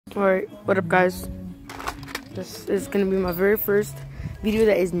Alright, what up guys? This is gonna be my very first video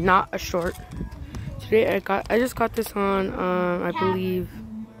that is not a short. Today I just got this on I believe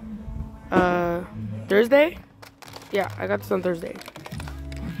Thursday? Yeah, I got this on Thursday.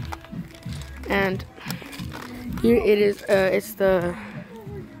 And here it is, it's the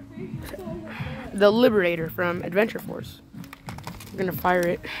Liberator from Adventure Force. I'm gonna fire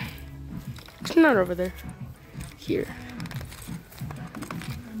it. It's not over there. Here.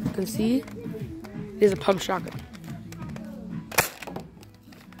 You can see it is a pump shotgun.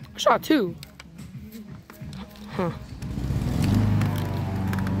 I shot two. Huh.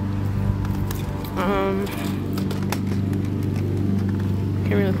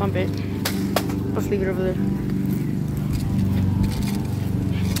 Can't really pump it. Let's leave it over there.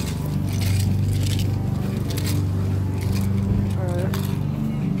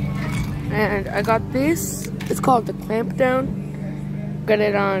 And I got this. It's called the Clamp Down. Got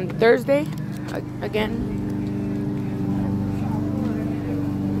it on Thursday. Again.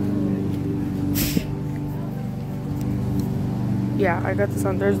 Yeah, I got this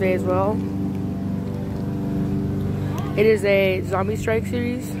on Thursday as well. It is a Zombie Strike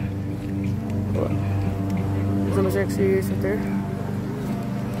series. Zombie Strike series right there.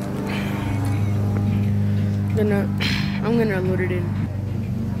 I'm gonna load it in.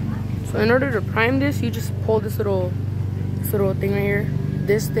 So in order to prime this, you just pull this little thing right here.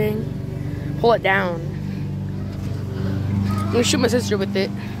 This thing. Pull it down. I'm gonna shoot my sister with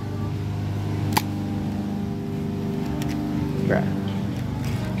it. Bruh.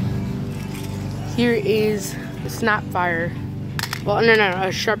 Here is the snap fire. Well, no,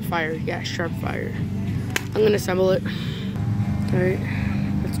 a sharp fire. Yeah, sharp fire. I'm gonna assemble it. Alright.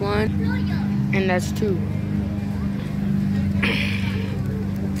 That's one. And that's two.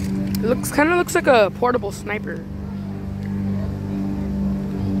 It kind of looks like a portable sniper.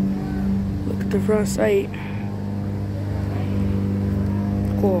 Look at the front sight.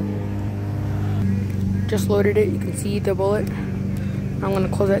 Cool. Just loaded it. You can see the bullet. I'm gonna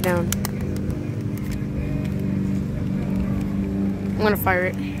close that down. I'm gonna fire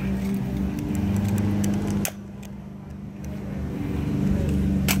it.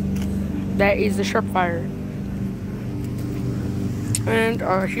 That is the sharp fire. And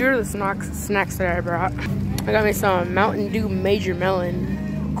here are the snacks that I brought. I got me some Mountain Dew Major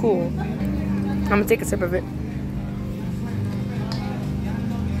Melon. Cool. I'm gonna take a sip of it.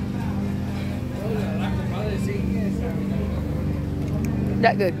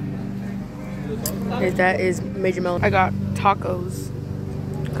 That good. That is Major Melon. I got tacos.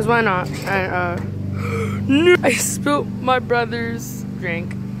 Cause why not? And I spilled my brother's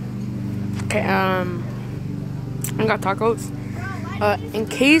drink. Okay, I got tacos. In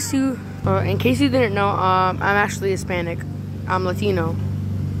case you didn't know, I'm actually Hispanic. I'm Latino.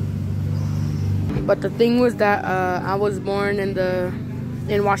 But the thing was that I was born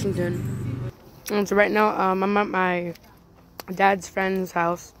in Washington. And so right now I'm at my dad's friend's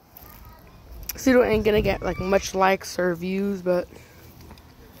house. So ain't gonna get like much likes or views, but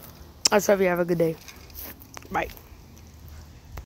I just hope you have a good day. Bye.